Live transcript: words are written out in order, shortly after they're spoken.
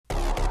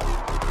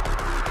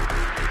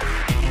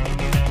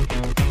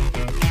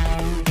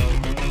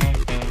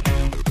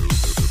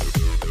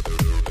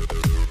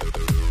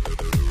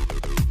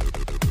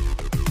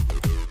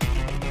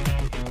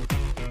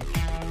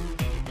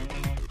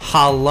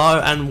Hello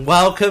and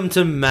welcome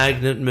to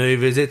Magnet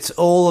Movers. It's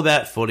all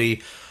about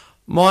footy.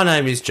 My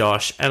name is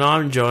Josh and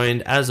I'm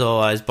joined, as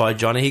always, by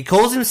Johnny. He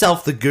calls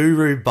himself the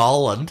Guru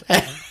Boland.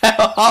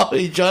 How are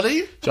you,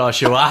 Johnny?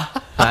 Joshua,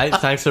 hey,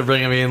 thanks for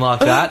bringing me in like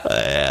that.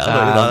 Yeah, I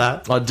thought you'd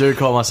like that. I do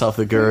call myself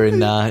the guru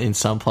in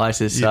some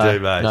places, so You do,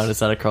 mate. notice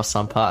that across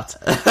some parts.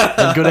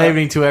 And good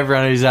evening to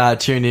everyone who's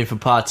tuned in for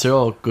part 2,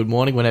 or good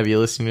morning whenever you're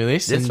listening to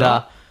this. That's and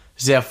right.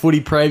 This is our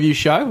footy preview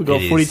show. We've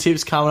got It footy is.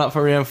 tips coming up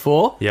for round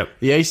 4. Yep.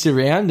 The Easter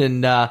round,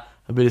 and a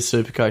bit of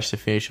Supercoach to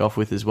finish off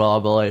with as well, I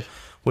believe.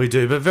 We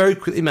do, but very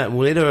quickly, mate,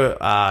 we need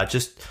to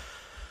just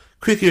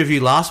quickly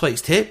review last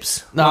week's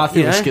tips. No, I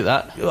think we'll skip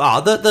that.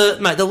 Oh,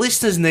 the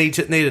listeners need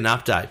an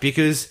update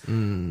because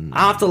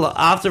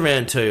after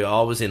round 2,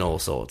 I was in all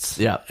sorts.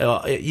 Yeah.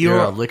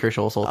 You're a licorice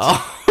all sorts.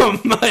 Oh,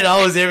 mate,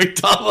 I was every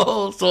time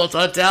all sorts,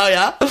 I tell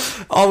ya.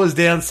 I was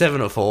down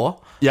 7-4.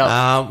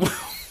 Yep.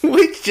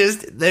 Which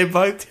they're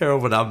both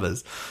terrible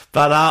numbers.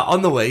 But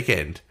on the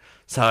weekend,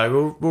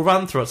 so we'll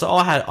run through it. So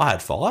I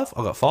had 5.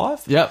 I got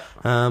 5. Yep.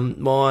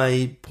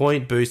 My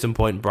point boost and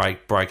point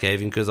break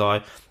even because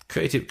I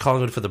created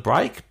Collingwood for the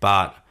break,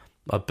 but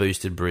I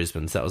boosted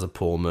Brisbane, so that was a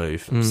poor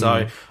move. So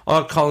I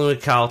got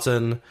Collingwood,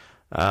 Carlton,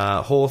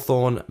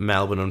 Hawthorn,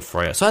 Melbourne, and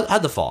Freo. So I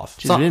had the 5.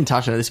 Jeez, we didn't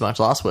touch on it this much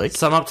last week.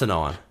 So I'm up to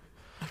 9.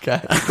 Okay.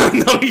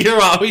 No, you're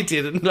right, we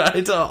didn't,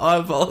 mate. I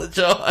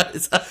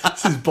apologise.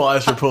 This is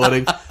bias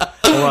reporting.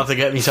 I'll have to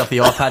get myself the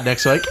iPad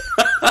next week.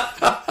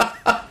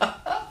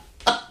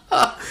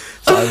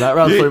 So that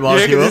run through my You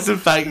reckon viewer. there's some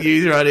fake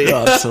news right here?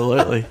 Oh,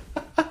 absolutely.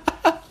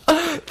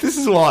 This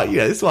is why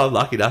I'm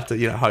lucky enough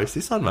to host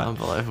this one, mate.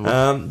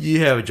 Unbelievable. You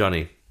have a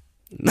Johnny.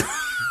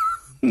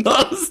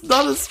 not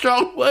a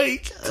strong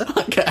week.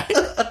 Okay.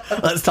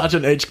 Let's touch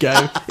on each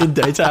game in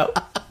detail.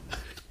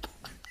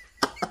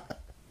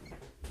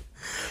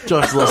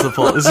 Josh lost the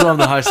plot. This is why I'm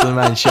the host of the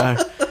main show. I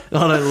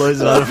don't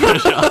lose it under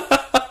pressure.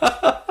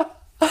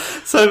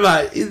 So,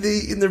 mate,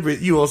 in the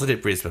you also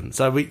did Brisbane.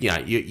 So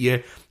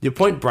you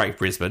point break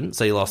Brisbane,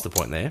 so you lost the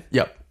point there.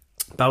 Yep.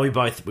 But we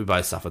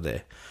both suffered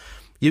there.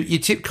 You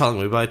tipped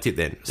Collingwood, we both tipped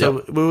then. So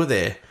Yep. we were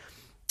there.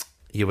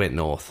 You went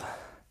north.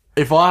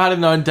 If I had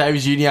known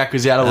Davis Uniacke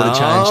was out, I would have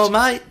changed. Oh,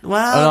 mate,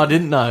 wow. And I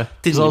didn't know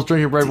because I was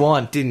drinking red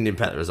wine Didn't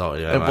impact the result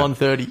anyway, at mate.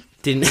 1:30.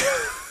 Didn't.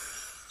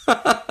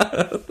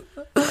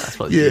 That's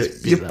what Yeah,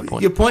 at that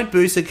point. your point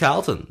boosted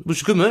Carlton, which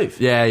is a good move.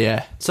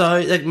 Yeah.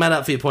 So they made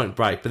up for your point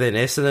break. But then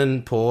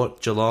Essendon,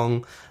 Port,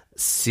 Geelong,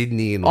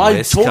 Sydney and I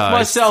West talked Coast.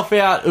 myself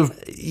out of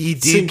You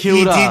did. St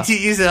Kilda.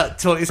 You did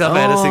talk yourself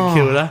out of St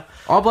Kilda.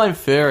 I blame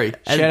Furry.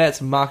 Shout out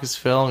to Marcus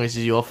Furlong. This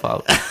is your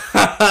fault.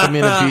 Give me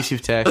an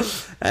abusive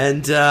text.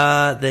 And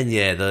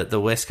then, the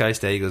West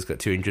Coast Eagles got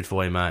 2 injured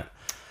for you, mate.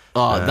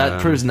 Oh,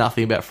 that proves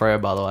nothing about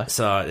Freo, by the way.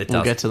 So it does.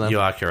 We'll get to them. You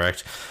are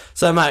correct.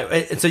 So,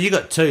 mate, so you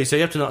got 2, so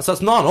you have to not. So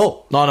it's 9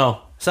 all.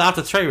 No. So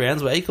after 3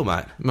 rounds, we're equal,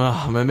 mate. Oh,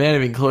 I'm a man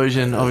of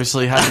inclusion.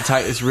 Obviously, had to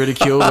take this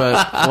ridicule,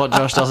 but what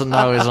Josh doesn't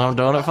know is I'm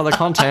doing it for the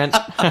content.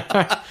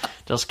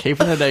 Just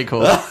keeping the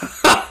decor.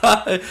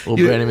 We'll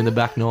burn him in the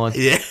back 9.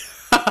 Yeah.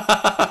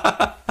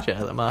 Shout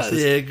out the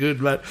Masters. Yeah,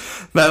 good, mate.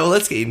 Mate, well,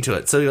 let's get into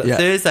it. So we got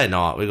Thursday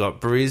night, we got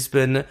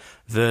Brisbane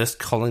versus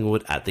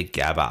Collingwood at the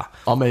Gabba.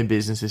 I'm in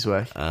business this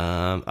week. Do you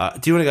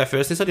want to go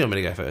first this, or do you want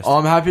me to go first?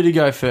 I'm happy to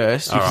go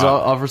first because All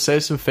right. I've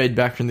received some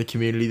feedback from the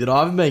community that I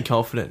haven't been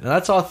confident. And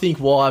that's, I think,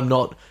 why I'm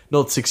not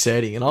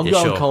succeeding. And I'm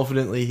going sure.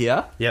 confidently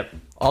here. Yep.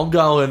 I'm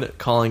going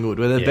Collingwood.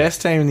 We're the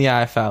best team in the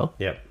AFL.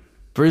 Yep.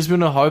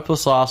 Brisbane are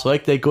hopeless last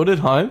week. They're good at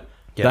home.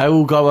 Yep. They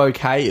will go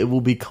okay. It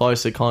will be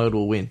closer. Collingwood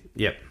will win.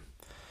 Yep.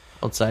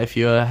 I'd say if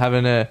you have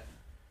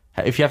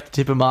to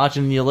tip a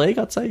margin in your league,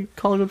 I'd say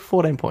Collingwood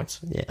 14 points.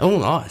 Yeah. Oh,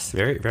 nice.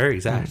 Very, very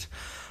exact.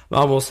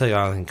 I'm also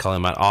going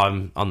Collingwood,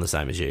 mate. I'm the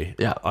same as you.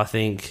 Yeah. I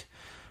think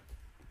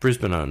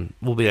Brisbane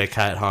will be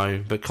okay at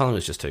home, but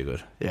Collingwood's just too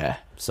good. Yeah.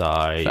 So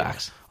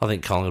Facts. I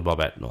think Collingwood by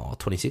about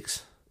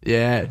 26.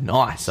 Yeah,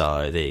 nice.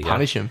 So there you go.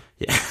 Punish him.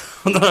 Yeah.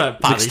 No,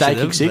 punish Steak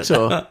them, kick 6 but-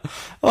 or?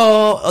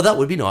 Oh, that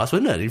would be nice,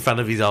 wouldn't it? In front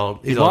of his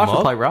old He'd old like to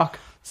mob. play ruck.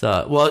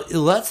 So, well,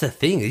 that's the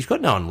thing. He's got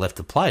no one left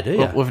to play, do you?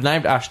 Well, we've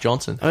named Ash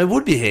Johnson. I mean, it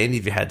would be handy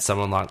if you had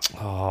someone like,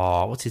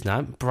 what's his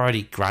name?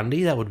 Brody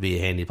Grundy. That would be a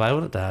handy player,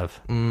 wouldn't it, to have?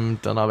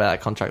 Don't know about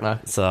that contract, though.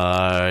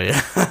 So,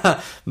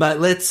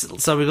 mate,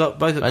 so we've got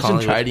both at Imagine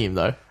Collingwood. trading him,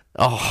 though.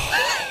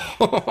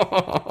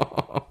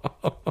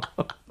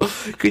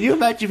 Could you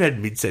imagine if you had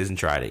mid-season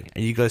trading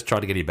and you guys tried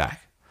to get him back?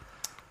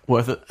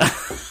 Worth it.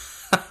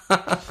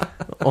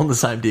 On the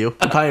same deal.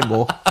 We pay him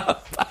more.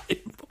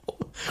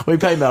 We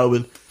pay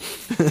Melbourne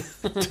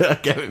to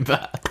get him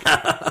back.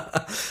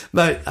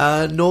 Mate,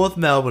 North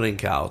Melbourne and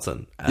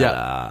Carlton.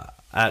 Yeah.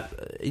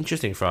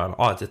 Interesting Friday.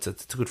 Oh, it's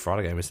a good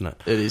Friday game, isn't it?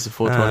 It is a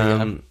 4:20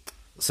 game.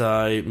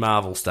 So,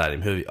 Marvel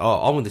Stadium.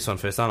 I'll win this one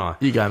first, aren't I?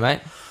 You go, mate.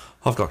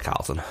 I've got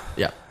Carlton.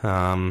 Yeah.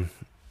 I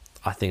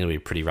think it'll be a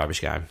pretty rubbish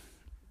game.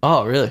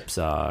 Oh, really?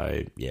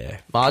 So, yeah.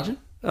 Margin?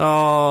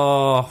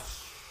 30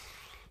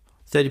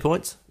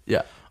 points.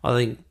 Yeah. I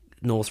think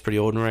North's pretty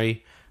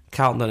ordinary.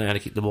 Carlton don't know how to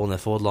kick the ball in their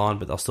forward line,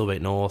 but they'll still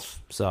beat North.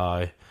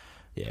 So,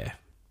 yeah.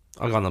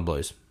 I've gone the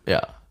Blues.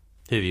 Yeah.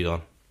 Who have you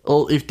gone?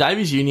 Well, if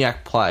Davies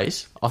Uniacke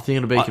plays, I think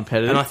it'll be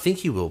competitive. And I think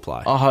he will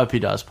play. I hope he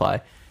does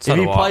play. So if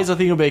he do I. plays, I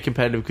think it'll be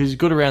competitive because he's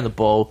good around the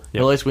ball. Yep.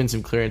 He'll at least win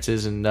some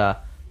clearances and,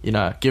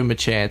 give him a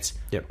chance.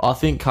 Yep. I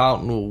think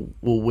Carlton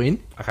will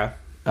win. Okay.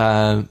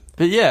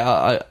 But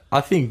yeah,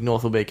 I think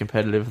North will be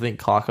competitive. I think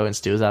Clarko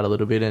instills that a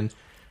little bit, and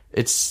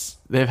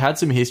they've had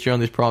some history on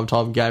this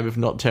primetime game of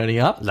not turning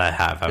up. They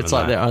have, haven't It's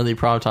like they? their only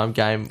primetime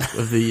game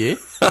of the year.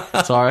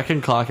 So I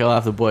reckon Clarko will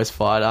have the boys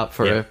fired up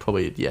for a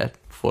probably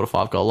 4 to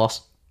 5 goal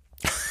loss.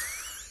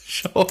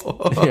 Sure.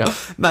 Yeah.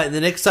 Mate,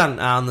 the next one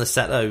on the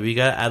Saturday, we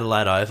go to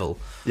Adelaide Oval.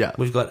 Yeah.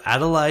 We've got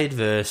Adelaide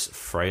versus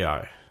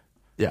Freo.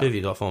 Yeah. Who have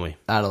you got for me?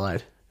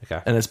 Adelaide.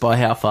 Okay. And it's by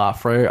how far.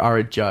 Freo are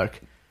a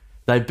joke.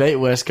 They beat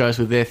West Coast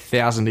with their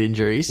 1,000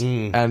 injuries.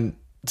 And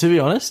to be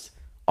honest,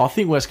 I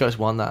think West Coast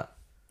won that.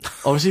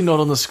 Obviously not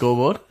on the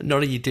scoreboard.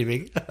 Not are you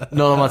tipping?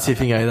 Not on my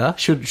tipping either.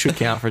 Should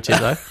count for a tip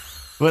though.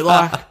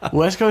 But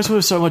West Coast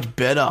was so much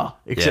better,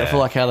 except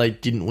for how they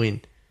didn't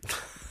win.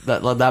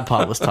 That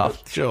part was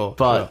tough. Sure.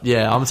 But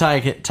yeah, I'm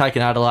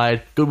taking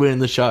Adelaide. Good win in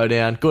the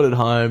showdown. Good at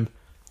home.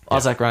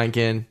 Isaac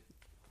Rankin.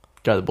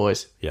 Go the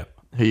boys. Yeah.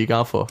 Who you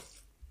going for?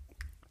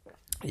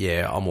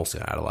 Yeah, I'm also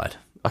going Adelaide.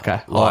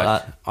 Okay, like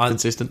that.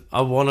 Consistent.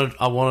 I wanted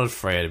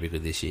Freo to be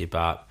good this year,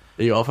 but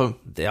Are you off them?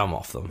 I'm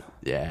off them.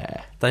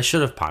 Yeah. They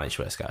should have punished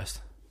West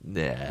Coast.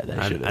 Yeah, they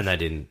should have. And they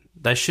didn't.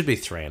 They should be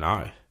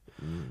 3-0.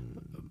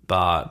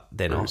 But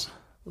they're not.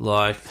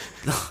 Like,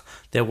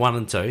 they're 1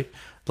 and 2.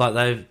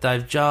 Like, they're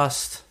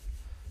just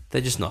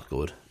not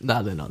good.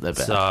 No, they're not. They're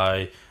bad.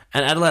 So,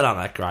 and Adelaide aren't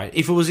that great.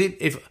 If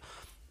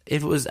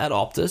it was at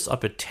Optus,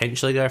 I'd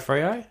potentially go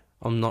Freo.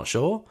 I'm not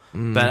sure.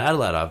 But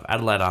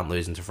Adelaide aren't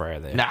losing to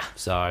Freo there. Nah.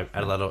 So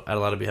Adelaide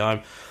will be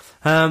home.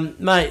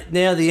 Mate,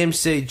 now the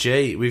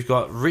MCG. We've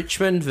got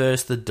Richmond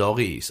versus the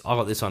Doggies. I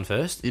got this one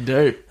first. You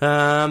do.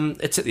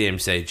 It's at the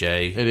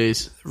MCG. It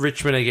is.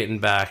 Richmond are getting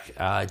back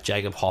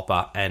Jacob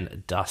Hopper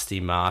and Dusty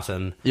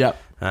Martin. Yep.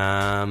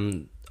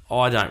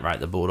 I don't rate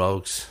the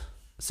Bulldogs,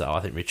 so I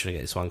think Richmond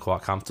get this one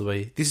quite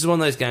comfortably. This is one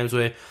of those games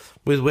where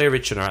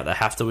Richmond are at, they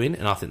have to win,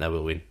 and I think they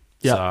will win.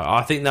 Yep. So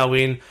I think they'll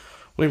win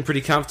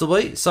pretty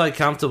comfortably. So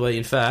comfortably,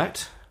 in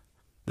fact,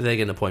 they're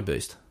getting a point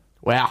boost.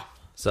 Wow.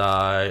 So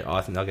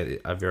I think they'll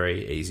get a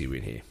very easy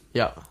win here.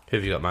 Yep. Who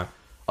have you got, mate?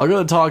 I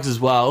got the Tigers as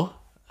well.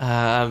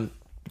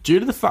 Due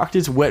to the fact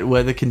it's wet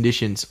weather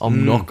conditions,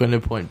 I'm not going to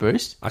point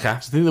boost. Okay. So I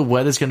think the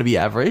weather's going to be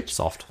average.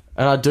 Soft.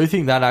 And I do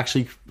think that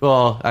actually,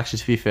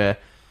 to be fair,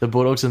 the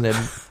Bulldogs and their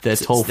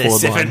tall They're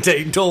forward line.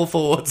 17 tall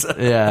forwards.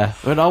 Yeah.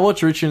 But I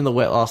watched Richmond in the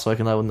wet last week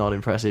and they were not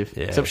impressive.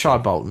 Yeah, Except Shai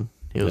Bolton.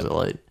 He was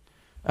elite.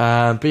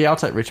 But yeah, I'll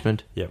take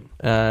Richmond. Yep.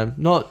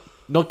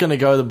 Not going to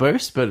go the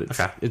boost, but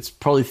Okay. it's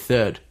probably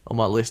third on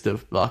my list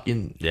of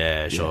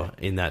Yeah, sure.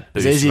 In that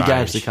boost There's easier range.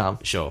 games to come.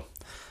 Sure.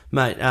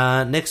 Mate,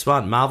 next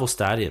one, Marvel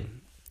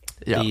Stadium.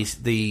 Yeah.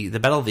 The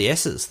Battle of the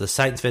S's, the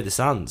Saints v the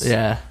Suns.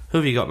 Yeah. Who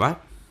have you got, mate?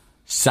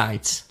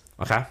 Saints.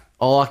 Okay.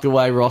 I like the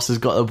way Ross has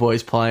got the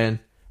boys playing.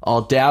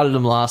 I doubted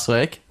him last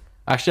week.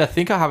 Actually, I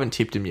think I haven't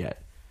tipped him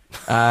yet.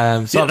 So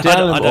I've doubted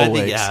him I all don't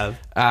think weeks. you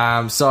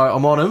have. So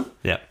I'm on him.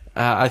 Yep.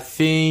 I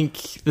think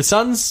the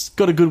Suns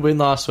got a good win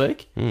last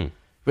week,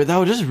 but they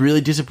were just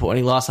really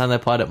disappointing last time they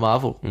played at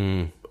Marvel.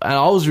 And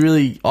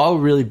I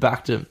really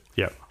backed them.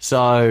 Yep.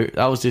 So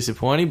that was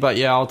disappointing. But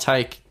yeah, I'll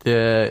take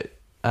the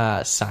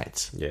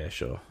Saints. Yeah,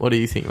 sure. What do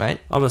you think, mate?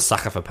 I'm a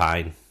sucker for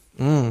pain.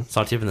 So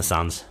I'm tipping the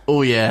Suns.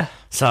 Oh yeah.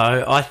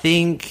 So I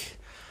think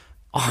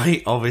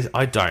I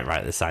don't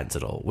rate the Saints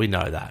at all. We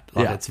know that.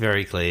 Like, it's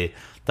very clear.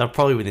 They'll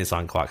probably win this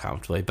one quite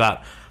comfortably.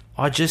 But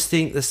I just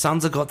think the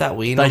Suns have got that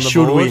win They on the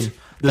should board. win.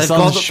 They've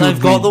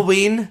got the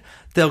win.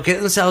 They'll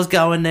get themselves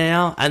going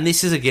now. And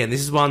this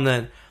is one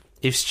that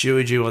if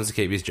Stewie G wants to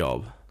keep his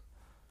job,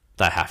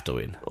 they have to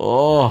win.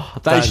 Oh,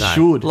 they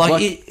should.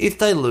 Like, if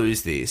they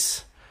lose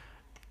this,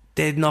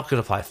 they're not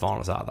going to play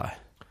finals, are they?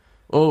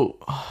 Oh,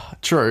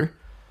 true.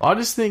 I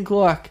just think,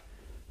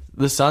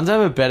 the Suns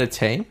have a better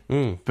team,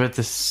 but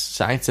the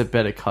Saints are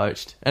better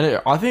coached.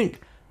 And I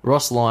think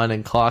Ross Lyon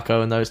and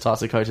Clarko and those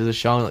types of coaches are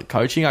showing that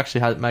coaching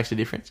actually makes a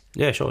difference.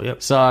 Yeah, sure,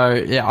 yep. So,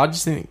 yeah, I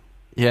just think,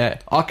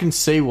 I can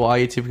see why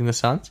you're tipping the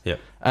Suns. Yep.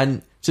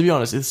 And to be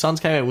honest, if the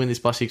Suns came out and win this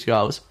by 6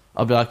 goals,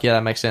 I'd be like, yeah,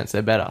 that makes sense.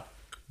 They're better.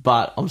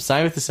 But I'm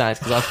staying with the Saints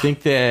because I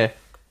think they're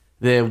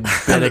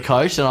better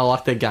coached and I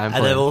like their game plan.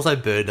 And they've also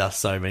burned us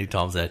so many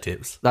times their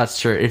tips. That's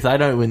true. If they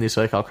don't win this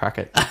week, I'll crack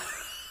it.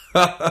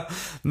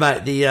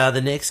 Mate,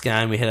 the next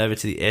game we head over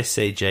to the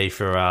SCG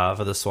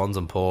for the Swans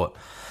and Port.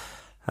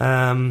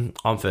 I'm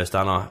first,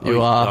 aren't I?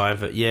 You are.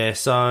 Yeah,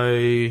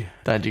 so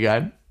Don't you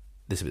go?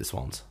 this will be the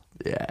Swans.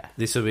 Yeah.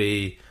 This will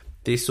be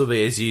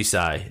as you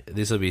say.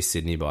 This will be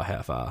Sydney by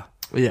how far?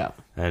 Yeah.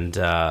 And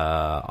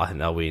I think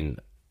they'll win.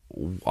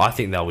 I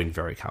think they'll win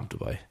very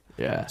comfortably.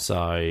 Yeah. So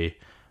I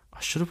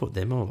should have put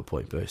them on a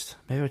point boost.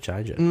 Maybe I'll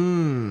change it.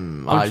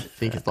 I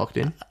think it's locked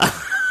in.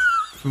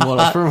 From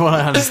what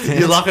I understand.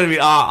 You're not going to be.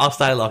 I'll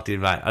stay locked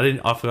in, mate.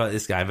 I forgot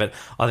this game, but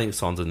I think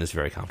Swans win this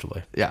very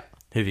comfortably. Yeah.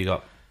 Who have you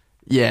got?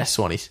 Yeah,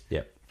 Swannies.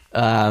 Yep.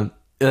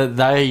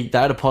 they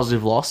had a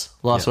positive loss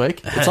last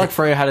week. It's like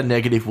Freo had a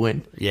negative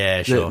win.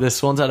 Yeah, sure. The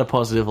Swans had a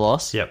positive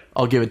loss. Yep.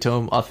 I'll give it to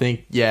them. I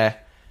think,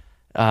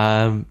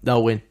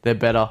 they'll win. They're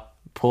better.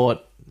 Port,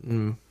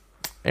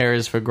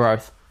 areas for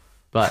growth,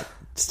 but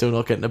still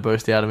not getting a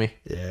boost out of me.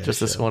 Yeah, just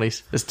sure. the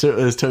Swannies.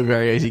 There's two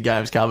very easy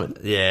games coming.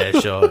 Yeah,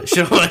 sure.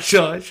 So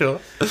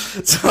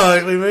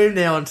we move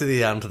now on to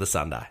the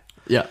Sunday.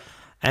 Yeah.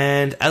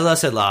 And as I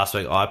said last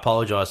week, I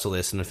apologise to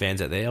listener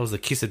fans out there. I was the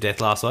kiss of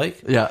death last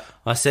week. Yeah.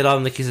 I said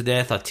I'm the kiss of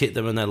death. I tipped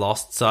them and they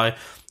lost. So,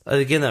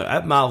 again,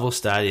 at Marvel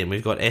Stadium,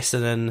 we've got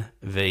Essendon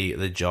v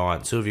the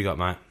Giants. Who have you got,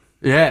 mate?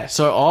 Yeah,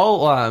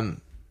 so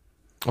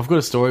I've got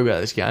a story about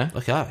this game,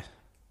 Okay.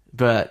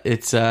 but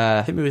it's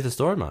Hit me with the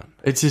story, mate.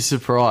 it's a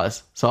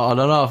surprise. So I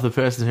don't know if the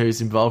person who's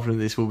involved in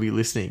this will be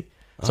listening.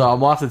 So I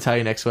might have to tell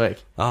you next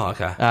week. Oh,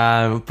 okay.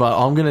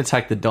 But I'm going to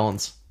take the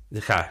Dons.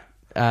 Okay.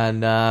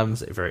 And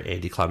Is it very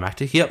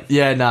anticlimactic? Yep.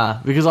 yeah, nah,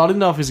 because I didn't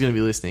know if he's going to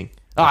be listening.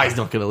 He's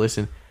not going to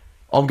listen.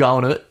 I'm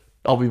going to it.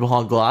 I'll be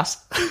behind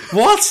glass.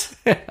 What?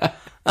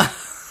 How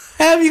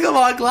have you got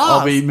my glass?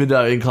 I'll be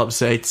midday in club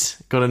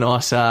seats. Got a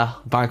nice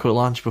banquet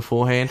lunch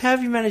beforehand. How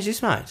have you managed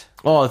this, mate?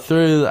 Oh,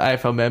 through the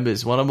AFL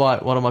members. One of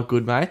my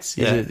good mates.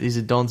 Yeah. He's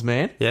a Dons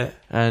man. Yeah.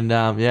 And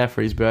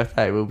for his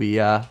birthday we'll be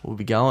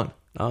going.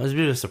 Oh, it's a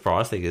bit of a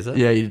surprise thing, is it?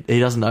 Yeah, he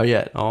doesn't know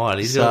yet. Oh, and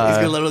he's going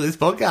to listen to this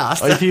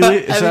podcast. If he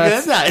Happy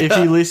birthday. if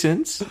he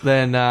listens,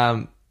 then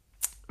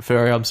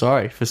Ferry, I'm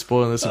sorry for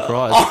spoiling the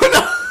surprise.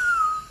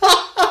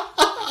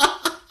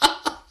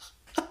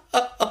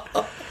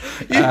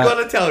 You've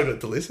got to tell him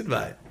not to listen,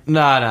 mate.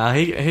 No.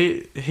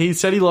 He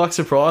said he likes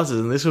surprises,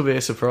 and this will be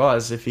a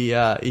surprise if he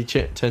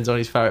turns on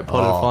his favourite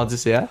pod and finds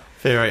us out.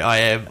 Ferry, I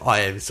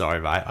am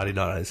sorry, mate. I did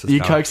not know this was You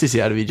coming. coaxed this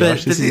out of me,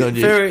 Josh. This is on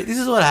you. Ferry, this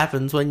is what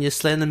happens when you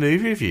slam the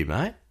movie review,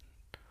 mate.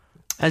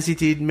 As you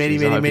did many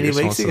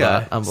weeks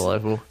ago.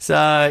 Unbelievable.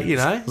 So, you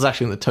know. I was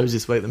actually in the toes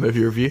this week, the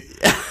movie review.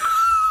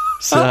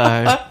 So,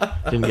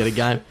 didn't get a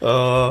game.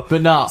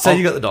 But no. So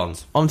you got the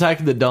Dons. I'm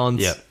taking the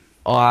Dons. Yep.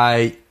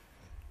 I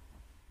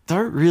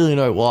don't really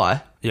know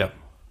why. Yep.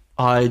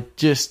 I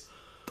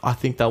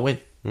think they'll win.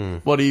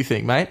 What do you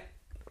think, mate?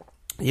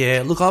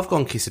 Yeah, look, I've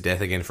gone kiss of death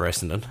again for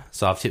Essendon,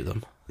 so I've tipped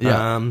them.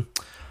 Yeah.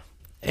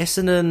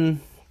 Essendon,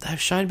 they've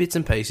shown bits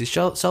and pieces.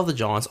 So the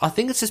Giants. I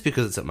think it's just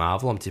because it's at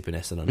Marvel, I'm tipping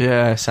Essendon.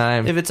 Yeah,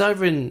 same. If it's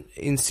over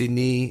in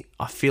Sydney,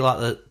 I feel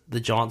like the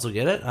Giants will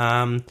get it.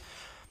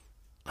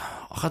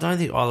 I don't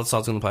think either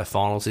side's going to play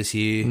finals this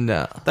year.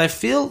 No. They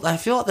feel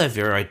like they're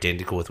very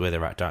identical with where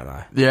they're at, don't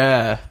they?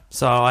 Yeah.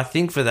 So I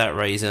think for that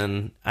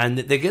reason, and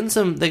they're getting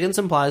some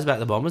players back,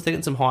 the Bombers. They're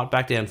getting some height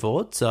back down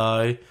forward.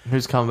 So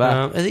Who's come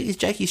back? I think is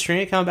Jakey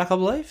Stringer coming back, I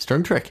believe.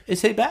 String trick.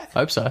 Is he back?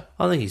 Hope so.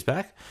 I think he's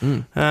back.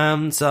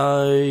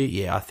 So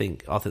yeah, I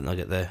think they'll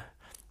get the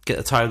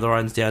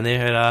Toblerones down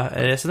there at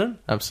Essendon.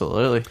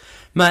 Absolutely.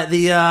 Mate,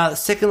 the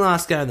second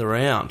last game of the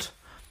round,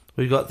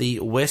 we've got the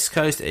West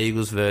Coast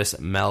Eagles versus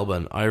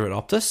Melbourne over at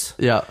Optus.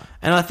 Yeah.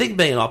 And I think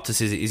being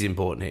Optus is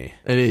important here.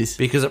 It is.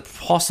 Because it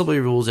possibly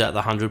rules out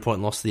the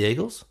 100-point loss to the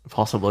Eagles.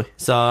 Possibly.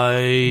 So...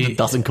 It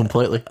doesn't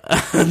completely.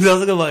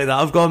 doesn't completely.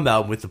 I've gone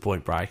Melbourne with the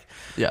point break.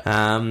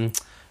 Yeah.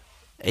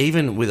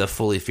 Even with a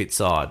fully fit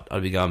side,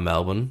 I'd be going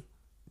Melbourne.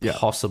 Yeah.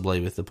 Possibly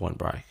with the point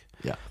break.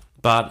 Yeah.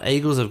 But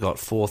Eagles have got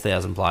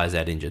 4,000 players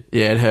out injured.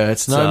 Yeah, it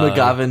hurts. No So-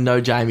 McGovern,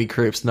 no Jamie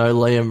Cripps, no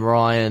Liam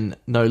Ryan,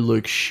 no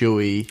Luke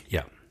Shuey.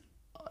 Yeah.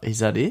 Is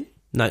that it?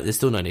 No, there's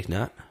still no Nick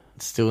Nat.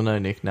 Still no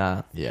Nick.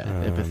 Nah. Yeah,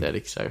 they're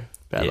pathetic. So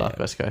bad luck,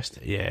 West Coast.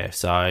 Yeah,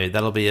 so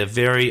that'll be I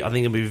think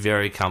it'll be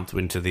very comfortable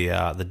into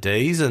the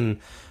Ds and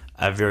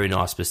a very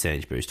nice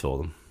percentage boost for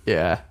them.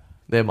 Yeah,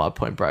 they're my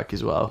point break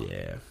as well.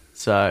 Yeah.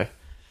 So,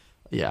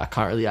 yeah, I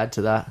can't really add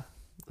to that.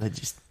 They're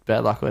just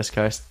bad luck, West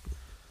Coast.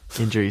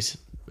 Injuries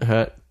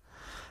hurt.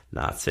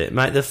 No, that's it,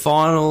 mate. The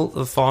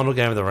final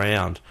game of the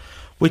round,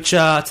 which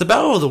it's the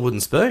Battle of the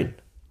Wooden Spoon.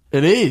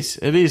 It is.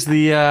 It is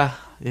the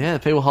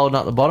people holding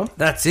up the bottom.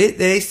 That's it.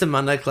 The Easter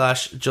Monday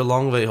clash,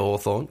 Geelong v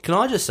Hawthorn. Can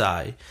I just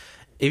say,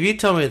 if you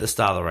told me at the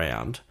start of the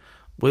round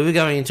we were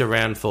going into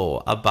round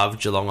 4 above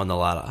Geelong on the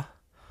ladder,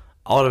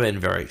 I would have been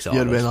very excited.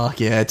 You'd have been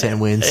like, 10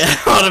 wins.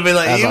 I would have been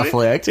like, As I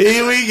flagged.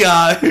 here we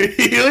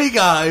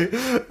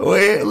go.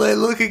 We're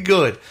looking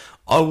good.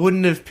 I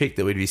wouldn't have picked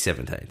that we'd be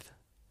 17th.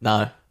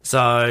 No.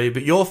 So,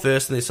 but you're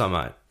first in this one,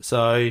 mate.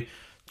 So,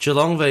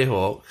 Geelong v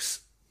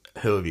Hawks,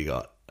 who have you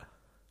got?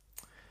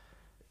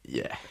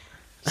 Yeah.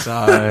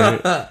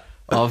 So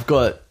I've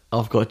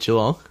got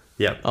Geelong.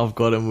 Yep. I've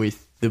got them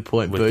with the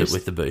point boost.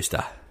 With the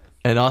booster.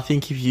 And I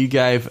think if you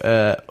gave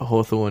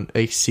Hawthorn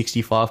a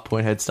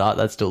 65-point head start,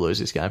 they'd still lose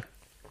this game.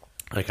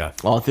 Okay.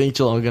 I think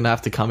Geelong are going to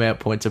have to come out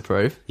point to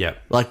prove.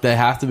 Yep. Like, they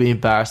have to be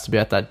embarrassed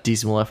about that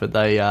dismal effort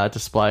they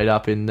displayed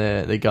up in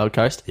the Gold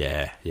Coast.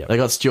 Yeah. Yep. They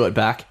got Stewart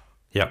back.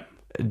 Yep.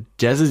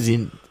 Jazz is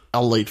in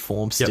elite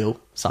form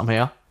still,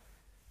 somehow.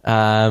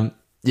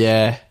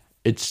 Yeah,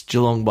 it's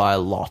Geelong by a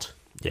lot.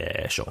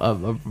 Yeah, sure.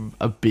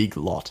 A big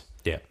lot.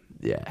 Yeah.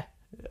 Yeah.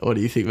 What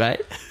do you think,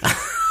 mate?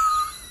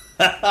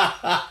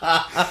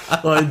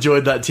 I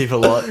enjoyed that tip a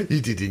lot.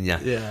 You did, didn't you?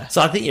 Yeah.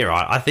 So I think you're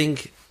right. I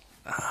think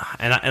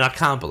and I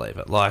can't believe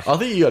it. Like, I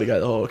think you got to go to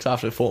the Hawks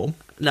after form.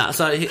 no,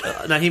 so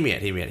no, hear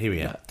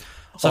me out.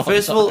 So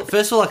first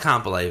of all, I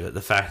can't believe it.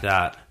 The fact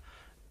that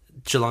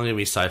Geelong are going to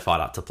be so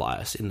fired up to play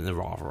us in the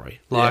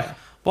rivalry. Like,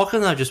 why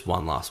couldn't they have just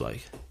won last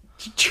week?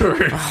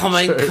 True.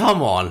 I mean,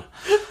 come on.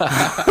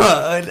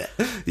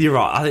 You're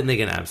right. I think they're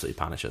going to absolutely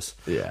punish us.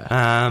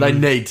 Yeah. They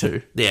need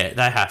to. Yeah,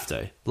 they have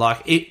to.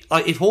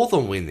 If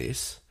Hawthorn win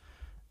this,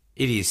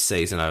 it is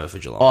season over for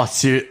Geelong. Oh,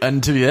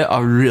 and to be fair,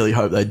 I really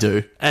hope they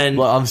do. And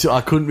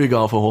I couldn't be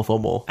going for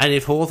Hawthorn more. And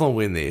if Hawthorn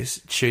win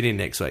this, tune in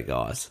next week,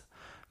 guys,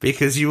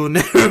 because you will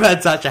never have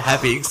had such a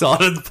happy,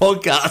 excited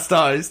podcast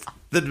host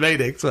than me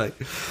next week.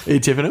 Are you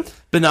tipping them?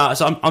 But no,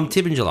 so I'm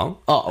tipping Geelong.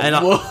 Oh, and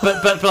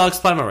but I'll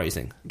explain my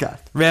reasoning. Okay.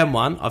 Round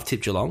 1, I've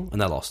tipped Geelong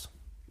and they lost.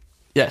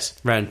 Yes.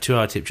 Round 2,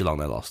 I tipped Geelong,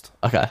 they lost.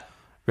 Okay.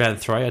 Round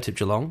 3, I tipped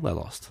Geelong, they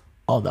lost.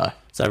 Oh no.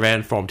 So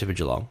round 4, I'm tipping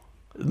Geelong.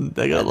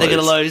 They're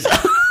gonna lose.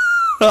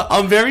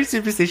 I'm very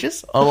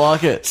superstitious. I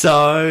like it.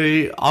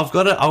 So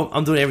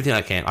I'm doing everything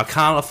I can. I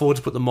can't afford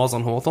to put the Moz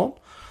on Hawthorn.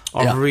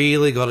 I've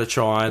really got to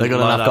try and... They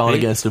got enough going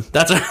against them.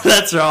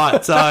 That's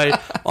right. So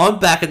I'm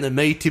backing that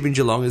me tipping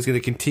Geelong is going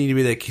to continue to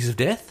be their kiss of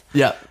death.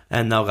 Yeah.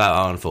 And they'll go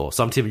 0-4.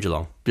 So I'm tipping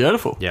Geelong.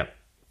 Beautiful. Yep.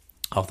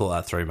 I've thought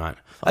that through, mate.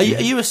 Are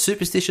you a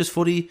superstitious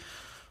footy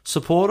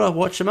supporter,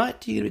 watcher, mate?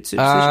 Do you get a bit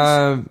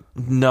superstitious?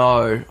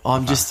 No.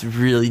 I'm just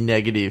really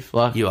negative.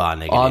 Like, you are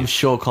negative. I'm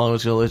sure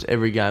Collingwood's going to lose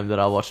every game that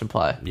I watch them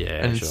play.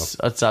 Yeah, and sure.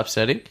 It's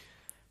upsetting.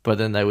 But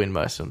then they win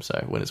most of them.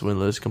 So when it's win,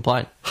 lose,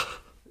 complain.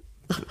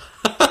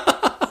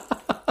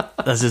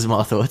 That's just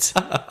my thoughts.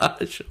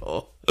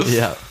 Sure.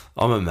 Yeah.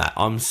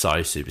 I'm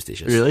so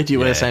superstitious. Really? Do you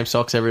wear the same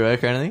socks every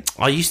week or anything?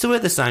 I used to wear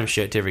the same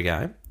shirt to every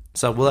game.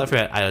 So we'll have for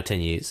about 8 or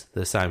 10 years,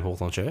 the same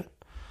Hawthorn shirt.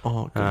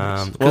 Oh,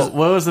 God. What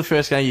was the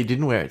first game you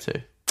didn't wear it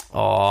to?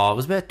 Oh, it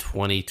was about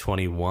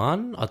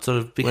 2021. I'd sort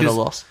of... Because, win or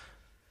loss?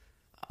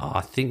 Oh,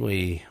 I think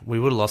we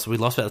would have lost. We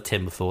lost about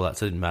 10 before that,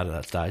 so it didn't matter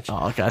at that stage.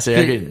 Oh, okay. So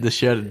the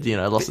shirt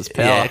had, lost its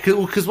power. Yeah,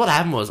 because what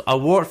happened was I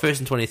wore it first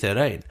in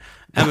 2013.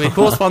 And we, of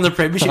course, won the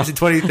premierships in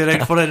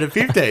 2013, 14 and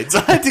 15. So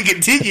I had to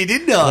continue,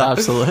 didn't I?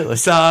 Absolutely.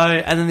 So,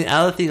 and then the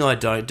other thing I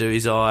don't do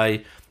is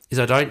I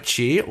don't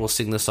cheer or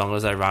sing the song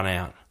as they run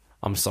out.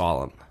 I'm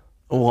silent.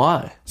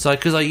 Why? So,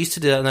 because I used to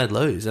do that and they'd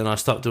lose, and I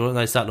stopped doing it and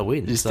they started to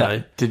win.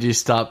 Did you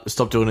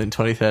stop doing it in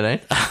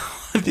 2013?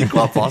 I think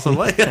quite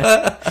possibly.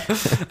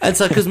 And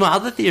so, because my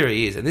other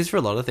theory is, and this is for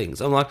a lot of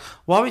things, I'm like,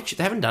 why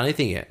they haven't done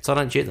anything yet, so I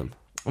don't cheer them.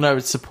 No,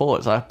 it's support.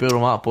 It's like, build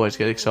them up, boys,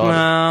 get excited.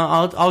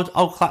 No,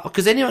 I'll clap,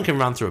 because anyone can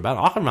run through a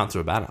banner. I can run through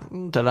a banner.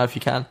 Don't know if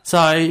you can.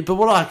 So, but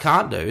what I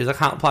can't do is I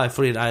can't play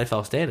footy at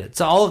AFL standard.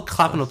 So I'll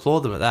clap and applaud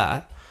them at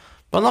that.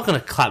 But I'm not going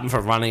to clap them for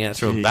running out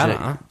through a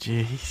banner.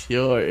 Jeez,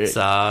 you're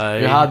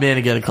a hard man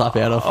to get a clap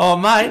out of. Oh,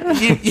 mate,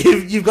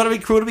 you've got to be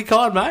cruel to be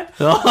kind, mate.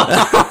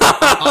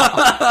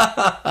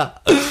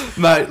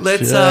 Mate,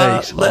 let's...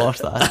 watch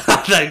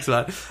that. Thanks,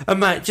 mate. And,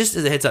 mate, just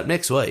as a heads up,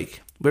 next week,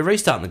 we're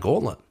restarting the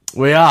gauntlet.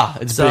 We are.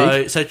 It's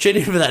big. So tune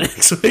in for that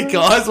next week,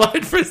 guys.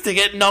 Wait for us to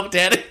get knocked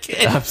out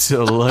again.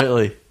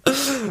 Absolutely.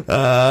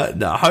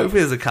 No, hopefully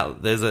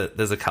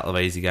there's a couple of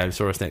easy games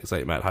for us next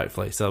week, mate.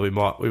 Hopefully, so we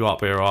might be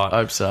alright.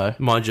 Hope so.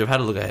 Mind you, I've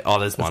had a look at. Oh,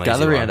 there's one.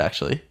 Gather round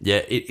actually.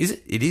 Yeah,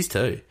 it is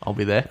too. I'll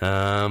be there.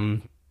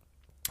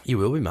 You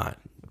will be, mate.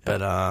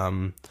 But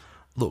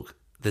look,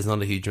 there's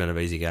not a huge amount of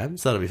easy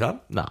games, so that'll be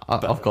fun. No,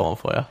 I've got one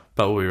for you.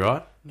 But we'll be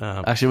right.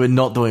 Actually, we're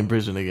not doing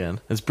Brisbane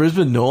again. It's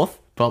Brisbane North,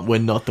 but we're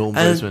not doing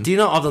Brisbane. Do you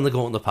know I've done the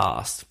gauntlet in the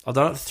past? I've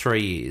done it for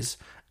 3 years,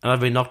 and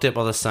I've been knocked out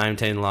by the same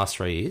team the last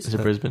 3 years. Is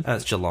it Brisbane? And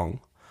it's Geelong.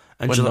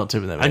 And we're not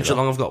tipping them. And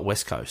Geelong have got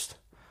West Coast.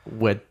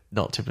 We're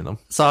not tipping them.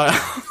 So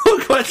I'm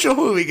not quite sure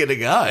where we're going to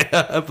go,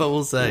 but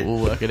we'll see.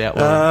 We'll work it out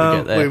when we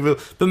get there. We will.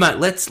 But mate,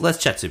 let's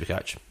chat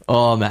Supercoach.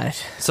 Oh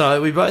mate.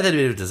 So we both had a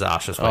bit of a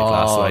disastrous week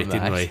last week,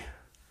 didn't we?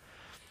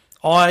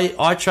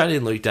 I traded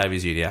in Luke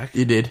Davies-Uniacke.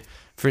 You did.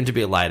 For him to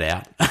be laid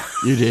out.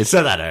 You did.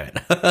 So that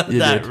hurt. You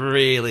that did.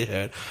 really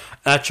hurt.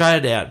 And I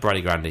traded out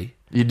Brody Grundy.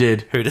 You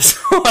did. Who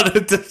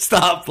decided to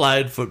start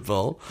playing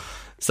football.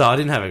 So I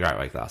didn't have a great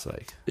week last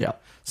week. Yeah.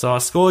 So I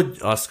scored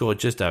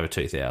just over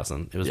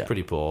 2,000. It was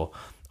pretty poor.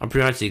 I'm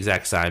pretty much the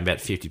exact same, about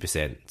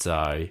 50%. So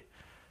how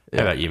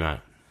about you, mate?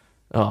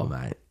 Oh,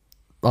 mate.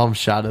 I'm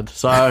shattered.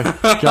 So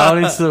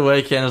going into the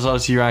weekend, I was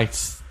obviously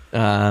ranked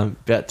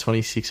about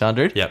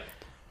 2,600. Yep.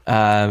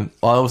 I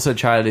also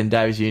traded in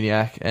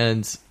Davies-Uniacke,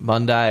 and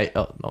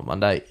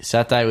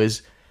Saturday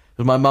was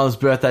my mum's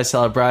birthday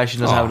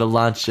celebration. I was having a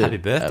lunch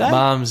at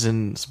mum's,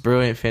 and it's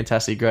brilliant,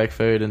 fantastic Greek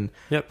food, and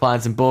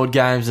playing some board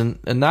games and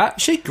that.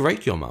 Is she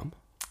Greek, your mum?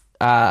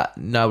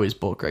 No, we just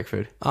bought Greek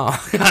food. Oh,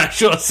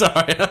 sure,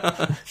 sorry.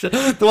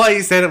 The way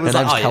you said it was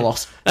Her like...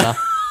 name's Kalos.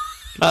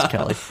 It's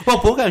Kelly.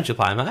 What board games you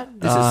play, mate?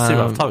 This is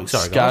super off topic,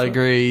 sorry, guys.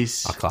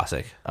 Categories. Oh,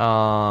 classic.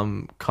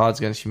 Cards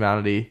Against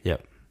Humanity.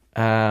 Yep.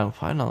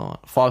 Play another one.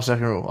 5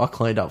 second rule. I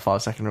cleaned up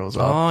 5 second rule as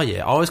well. Oh, yeah.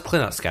 I always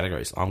clean up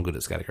categories. I'm good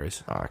at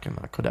categories. I reckon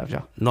I could have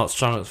you. Not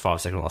strong at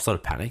 5 second rule. I sort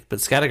of panic.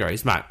 But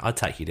categories, mate, I'd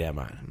take you down,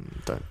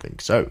 mate. Don't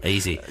think so.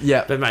 Easy.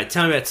 Yeah. But, mate,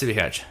 tell me about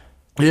Supercoach.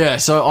 Yeah,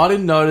 so I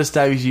didn't notice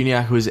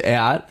Davies-Uniacke was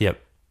out. Yep.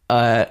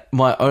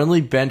 my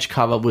only bench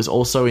cover was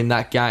also in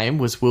that game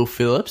was Will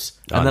Phillips.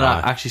 And then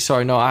I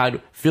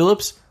had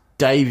Phillips,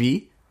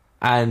 Davey,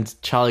 and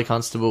Charlie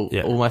Constable,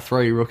 all my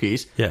 3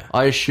 rookies. Yeah.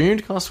 I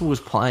assumed Constable was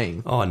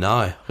playing. Oh,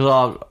 no.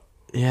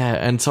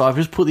 And so I've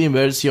just put the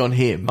emergency on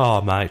him.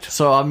 Oh, mate.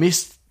 So I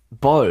missed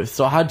both.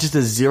 So I had just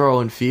a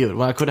 0 in field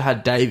when I could have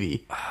had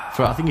Davey.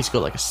 I think he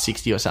scored like a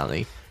 60 or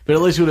something. But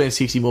at least we would have been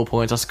 60 more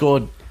points. I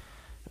scored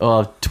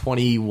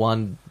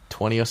 21-20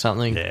 or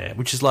something. Yeah,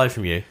 which is low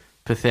from you.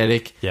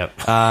 Pathetic. Yep.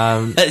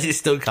 You're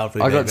still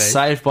comfortable. I got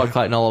saved by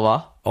Clayton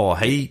Oliver. Oh,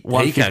 he came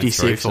 156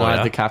 through and for I had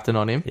you. the captain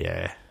on him.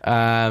 Yeah.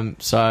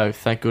 So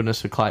thank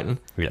goodness for Clayton.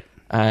 Yep.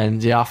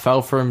 And I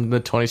fell from the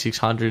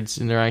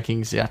 2600s in the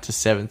rankings out to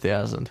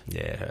 7,000.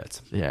 Yeah, it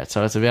hurts. Yeah,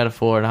 so it's about a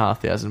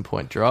 4,500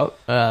 point drop,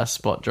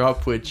 spot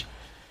drop, which,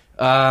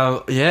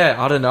 I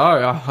don't know.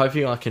 I'm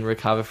hoping I can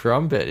recover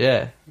from, but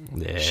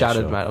shattered,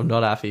 sure. mate. I'm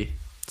not happy.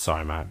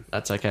 Sorry, mate.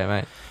 That's okay,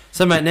 mate.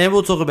 So, mate, now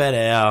we'll talk about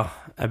our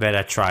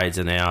trades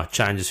and our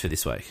changes for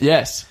this week.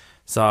 Yes.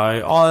 So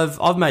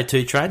I've made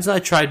 2 trades. No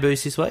trade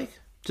boost this week.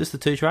 Just the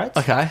 2 trades.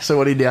 Okay, so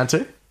what are you down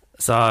to?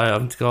 So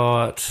I've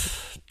got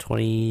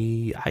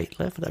 28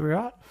 left. Would that be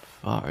right?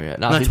 Oh, yeah.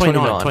 No,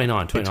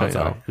 29,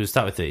 sorry. We'll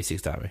start with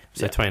 36, don't we?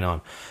 So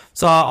 29.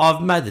 So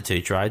I've made the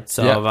 2 trades.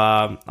 So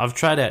I've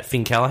traded out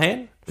Finn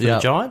Callahan for the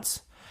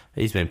Giants.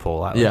 He's been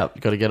poor lately. Yeah,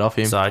 got to get off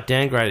him. So I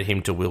downgraded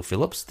him to Will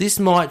Phillips. This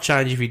might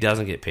change if he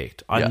doesn't get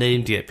picked. I need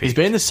him to get picked. He's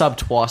been the sub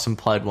twice and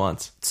played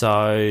once.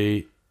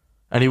 So...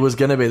 And he was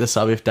going to be the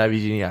sub if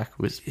Davey Gignac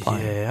was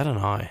playing. Yeah, I don't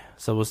know.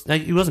 So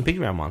he wasn't picked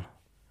round 1.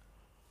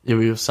 Yeah,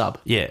 he was sub.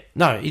 Yeah.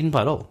 No, he didn't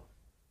play at all.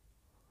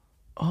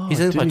 Oh, He's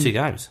only played 2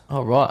 games.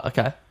 Oh, right.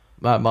 Okay.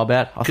 My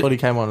bad. I thought he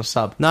came on a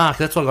sub. Nah,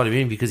 that's why I got him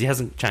in, because he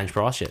hasn't changed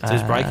price yet. So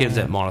his break-even's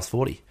at minus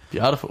 40.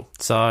 Beautiful.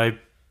 So...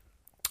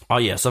 Oh,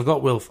 yeah, so I've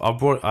got Will... I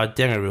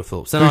downgraded Will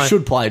Phillips. Who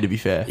should play, to be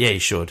fair. Yeah, he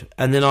should.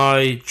 And then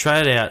I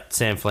traded out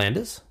Sam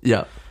Flanders.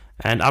 Yeah.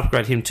 And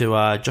upgraded him to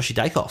Joshy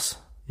Dacos.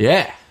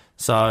 Yeah.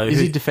 So... Is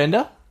he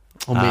defender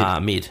or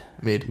mid?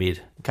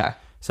 Mid. Okay.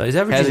 So he's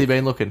averaging... How's he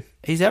been looking?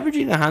 He's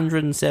averaging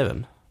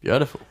 107.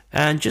 Beautiful.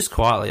 And just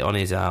quietly on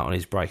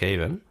his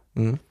break-even,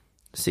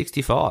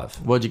 65.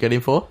 What'd you get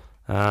him for?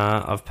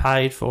 I've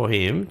paid for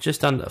him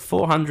just under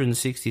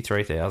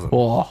 463,000.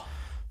 Oh.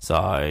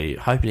 So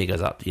hoping he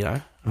goes up,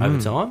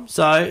 over time.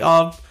 So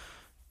I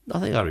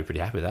think I'd be pretty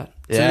happy with that.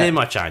 So they're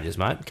my changes,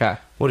 mate. Okay.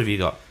 What have you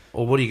got?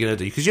 Or what are you going to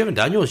do? Because you haven't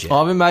done yours yet. I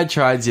haven't made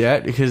trades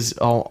yet because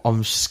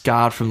I'm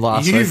scarred from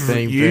last week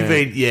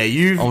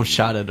being I'm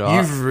shattered, right?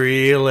 You've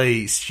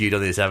really stewed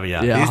on this, haven't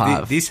you? Yeah, I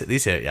have. This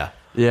hurt you.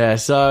 Yeah,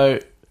 so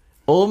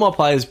all of my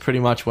players pretty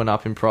much went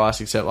up in price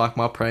except like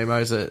my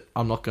primos that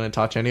I'm not going to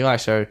touch anyway.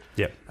 So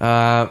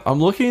I'm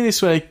looking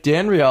this week.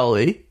 Dan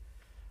Rioli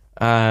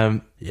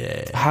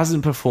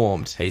hasn't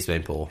performed. He's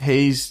been poor.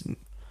 He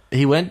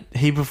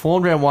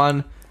performed round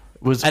 1.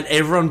 And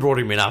everyone brought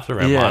him in after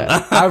round 1.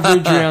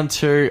 Average round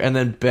 2 and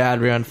then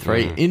bad round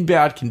 3. In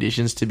bad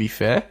conditions, to be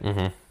fair.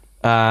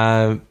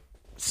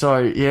 So,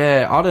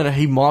 I don't know.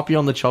 He might be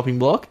on the chopping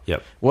block.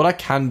 Yep. What I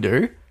can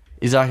do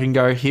is I can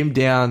go him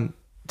down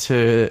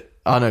to...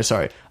 I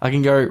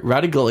can go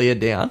Radigalia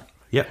down,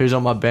 who's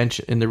on my bench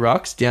in the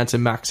rucks, down to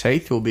Max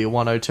Heath, who will be a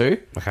 102.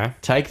 Okay.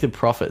 Take the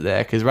profit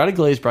there, because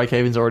Radagalia's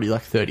break-even's already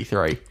like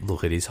 33.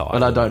 Look, it is high.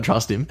 And I don't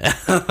trust him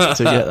to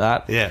get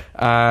that. Yeah.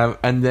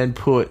 And then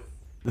put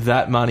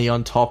that money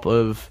on top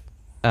of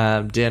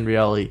Dan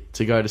Rioli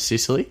to go to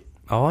Sicily.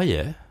 Oh,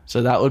 yeah.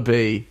 So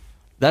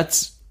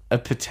that's a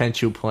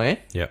potential plan.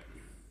 Yep.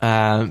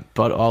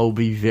 But I'll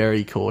be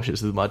very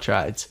cautious with my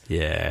trades.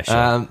 Yeah,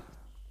 sure.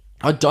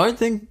 I don't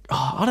think...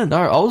 I don't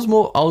know. I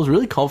was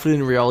really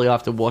confident in Rioli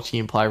after watching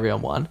him play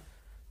round 1.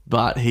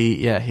 But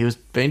he was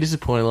being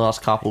disappointed in the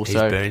last couple. He's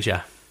burned you.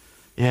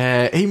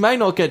 Yeah, he may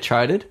not get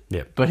traded.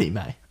 Yep. But he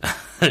may.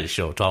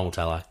 Sure, time will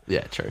tell, eh?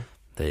 Yeah, true.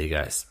 There you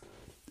go.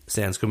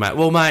 Sounds good, mate.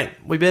 Well, mate,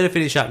 we better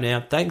finish up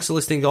now. Thanks for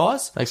listening,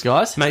 guys. Thanks,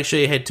 guys. Make sure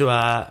you head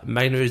to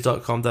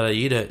magnews.com.au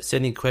to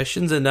send in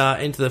questions and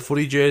enter the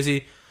footy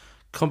jersey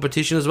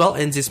competition as well.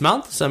 Ends this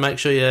month, so make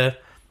sure you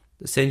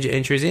send your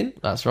entries in.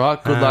 That's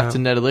right. Good luck to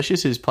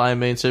Nedalicious, who's playing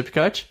me in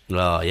Supercoach.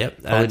 Oh,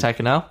 yep. Probably take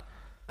an L.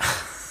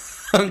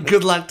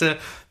 Good luck to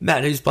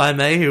Matt, who's playing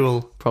me, who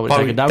will probably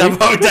take a W.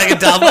 Probably take a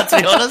W, to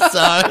be honest. So,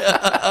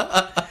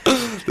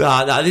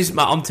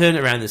 I'm turning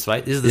it around this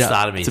week. This is the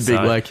start of me. It's a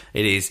big week.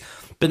 It is.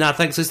 But no,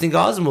 thanks for listening,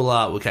 guys, and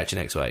we'll catch you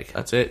next week.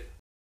 That's it.